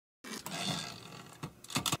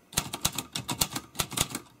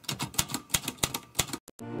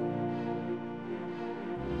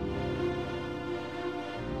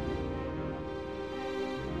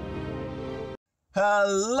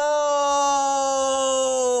Hello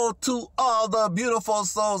to all the beautiful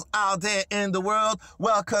souls out there in the world.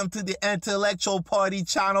 Welcome to the Intellectual Party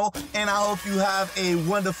channel, and I hope you have a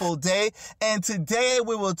wonderful day. And today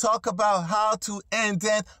we will talk about how to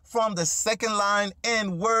indent from the second line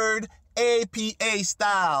in Word APA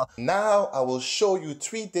style. Now I will show you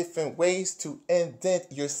 3 different ways to indent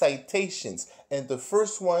your citations, and the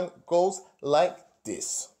first one goes like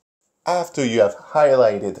this. After you have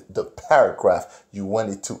highlighted the paragraph you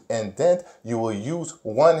wanted to indent, you will use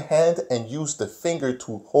one hand and use the finger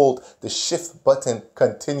to hold the shift button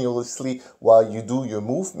continuously while you do your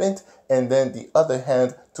movement, and then the other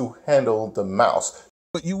hand to handle the mouse.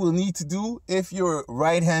 What you will need to do, if you're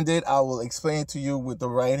right-handed, I will explain to you with the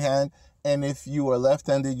right hand, and if you are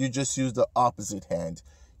left-handed, you just use the opposite hand.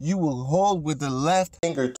 You will hold with the left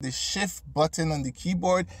finger the shift button on the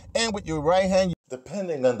keyboard, and with your right hand,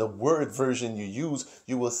 depending on the Word version you use,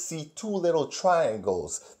 you will see 2 little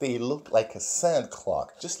triangles. They look like a sand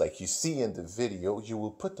clock. Just like you see in the video, you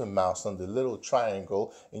will put the mouse on the little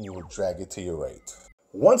triangle and you will drag it to your right.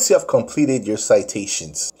 Once you have completed your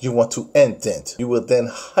citations, you want to indent. You will then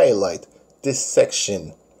highlight this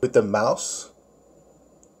section with the mouse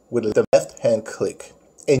with the left hand click.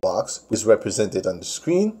 A box is represented on the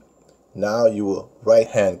screen. Now you will right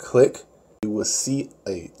hand click. You will see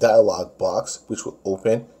a dialog box which will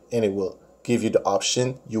open, and it will give you the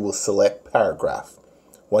option. You will select paragraph.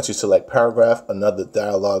 Once you select paragraph, another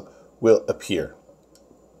dialog will appear.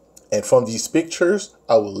 And from these pictures,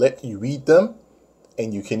 I will let you read them,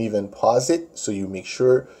 and you can even pause it so you make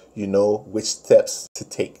sure you know which steps to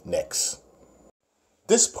take next.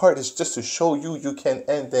 This part is just to show you can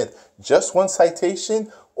indent just one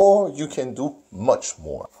citation, or you can do much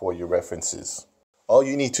more for your references. All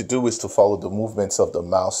you need to do is to follow the movements of the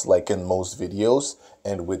mouse like in most videos,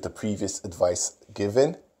 and with the previous advice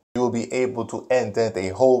given, you will be able to indent a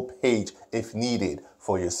whole page if needed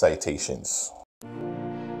for your citations.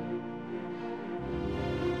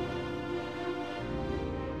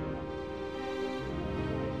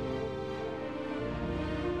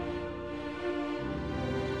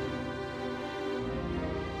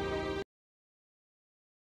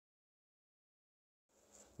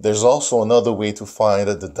 There's also another way to find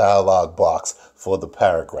the dialog box for the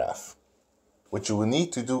paragraph. What you will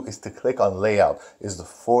need to do is to click on layout. Is the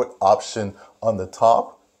 4th option on the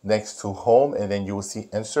top next to home, and then you will see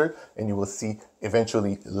insert, and you will see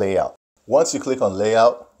eventually layout. Once you click on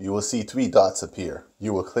layout, you will see 3 dots appear.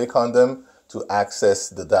 You will click on them to access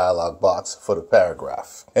the dialog box for the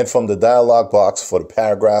paragraph. And from the dialog box for the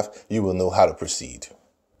paragraph, you will know how to proceed.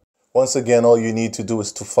 Once again, all you need to do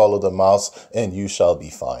is to follow the mouse and you shall be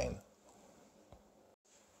fine.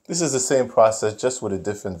 This is the same process, just with a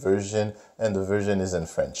different version, and the version is in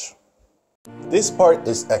French. This part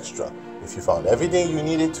is extra. If you found everything you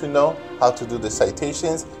needed to know how to do the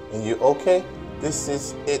citations and you're okay, this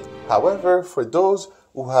is it. However, for those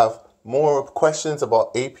who have more questions about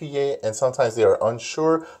APA and sometimes they are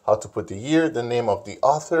unsure how to put the year, the name of the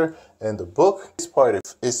author, and the book, this part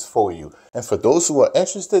is for you. And for those who are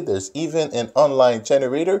interested, there's even an online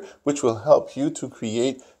generator which will help you to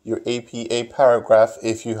create your APA paragraph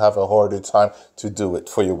if you have a harder time to do it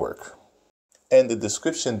for your work. In the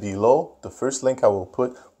description below, the first link I will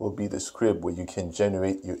put will be the script where you can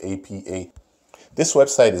generate your APA. This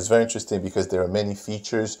website is very interesting because there are many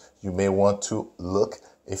features you may want to look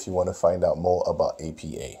if you want to find out more about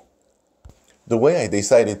APA. The way I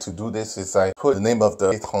decided to do this is I put the name of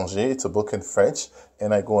the étranger, it's a book in French,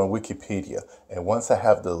 and I go on Wikipedia. And once I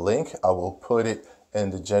have the link, I will put it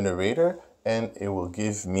in the generator and it will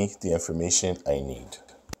give me the information I need.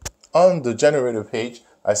 On the generator page,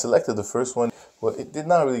 I selected the first one. Well, it did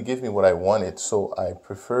not really give me what I wanted, so I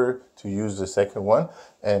prefer to use the second one,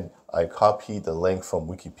 and I copied the link from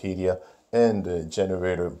Wikipedia in the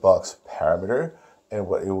generator box parameter. And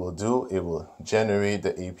what it will do, it will generate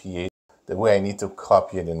the APA the way I need to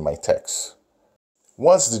copy it in my text.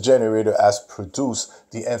 Once the generator has produced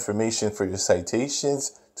the information for your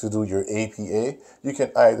citations to do your APA, you can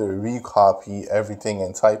either recopy everything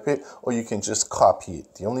and type it, or you can just copy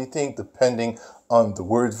it. The only thing, depending on the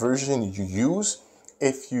Word version you use,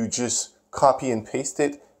 if you just copy and paste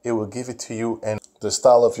it, it will give it to you, and the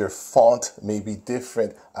style of your font may be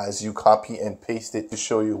different as you copy and paste it. To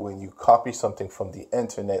show you when you copy something from the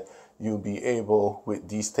internet, you'll be able, with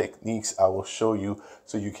these techniques I will show you,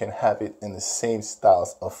 so you can have it in the same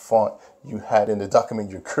styles of font you had in the document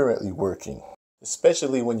you're currently working.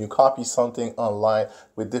 Especially when you copy something online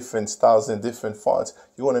with different styles and different fonts,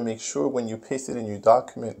 you want to make sure when you paste it in your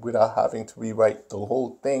document without having to rewrite the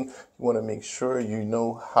whole thing, you want to make sure you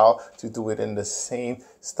know how to do it in the same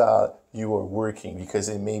style you are working, because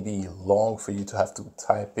it may be long for you to have to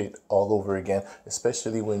type it all over again,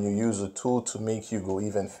 especially when you use a tool to make you go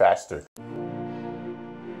even faster.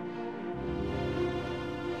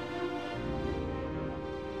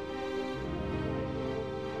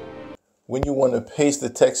 When you want to paste the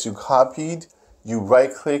text you copied, you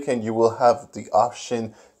right click and you will have the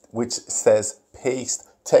option which says paste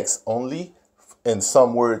text only in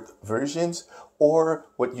some Word versions. Or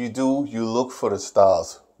what you do, you look for the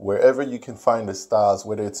styles. Wherever you can find the styles,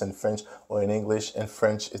 whether it's in French or in English. In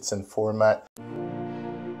French, it's in format.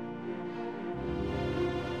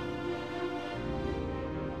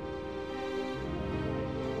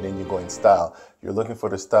 Then you go in style. You're looking for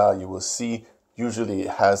the style, you will see usually it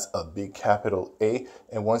has a big capital A,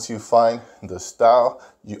 and once you find the style,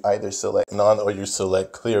 you either select none or you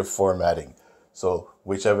select clear formatting. So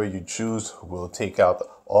whichever you choose will take out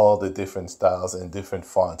all the different styles and different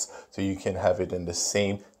fonts, so you can have it in the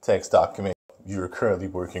same text document you're currently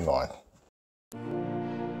working on.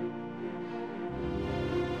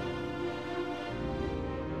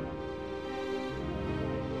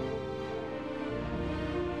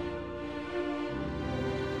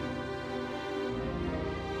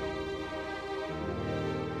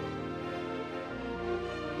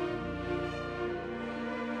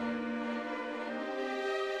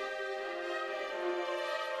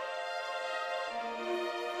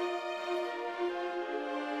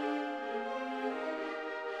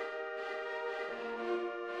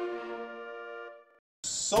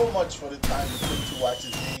 So much for the time you took to watch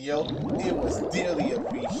this video. It was dearly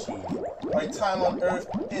appreciated. Our time on earth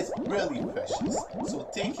is really precious. So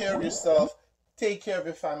take care of yourself, take care of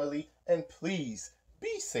your family, and please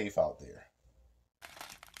be safe out there.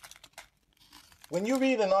 When you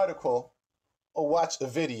read an article or watch a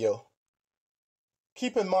video,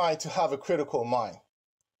 keep in mind to have a critical mind,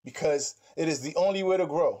 because it is the only way to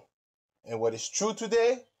grow. And what is true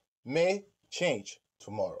today may change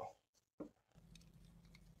tomorrow.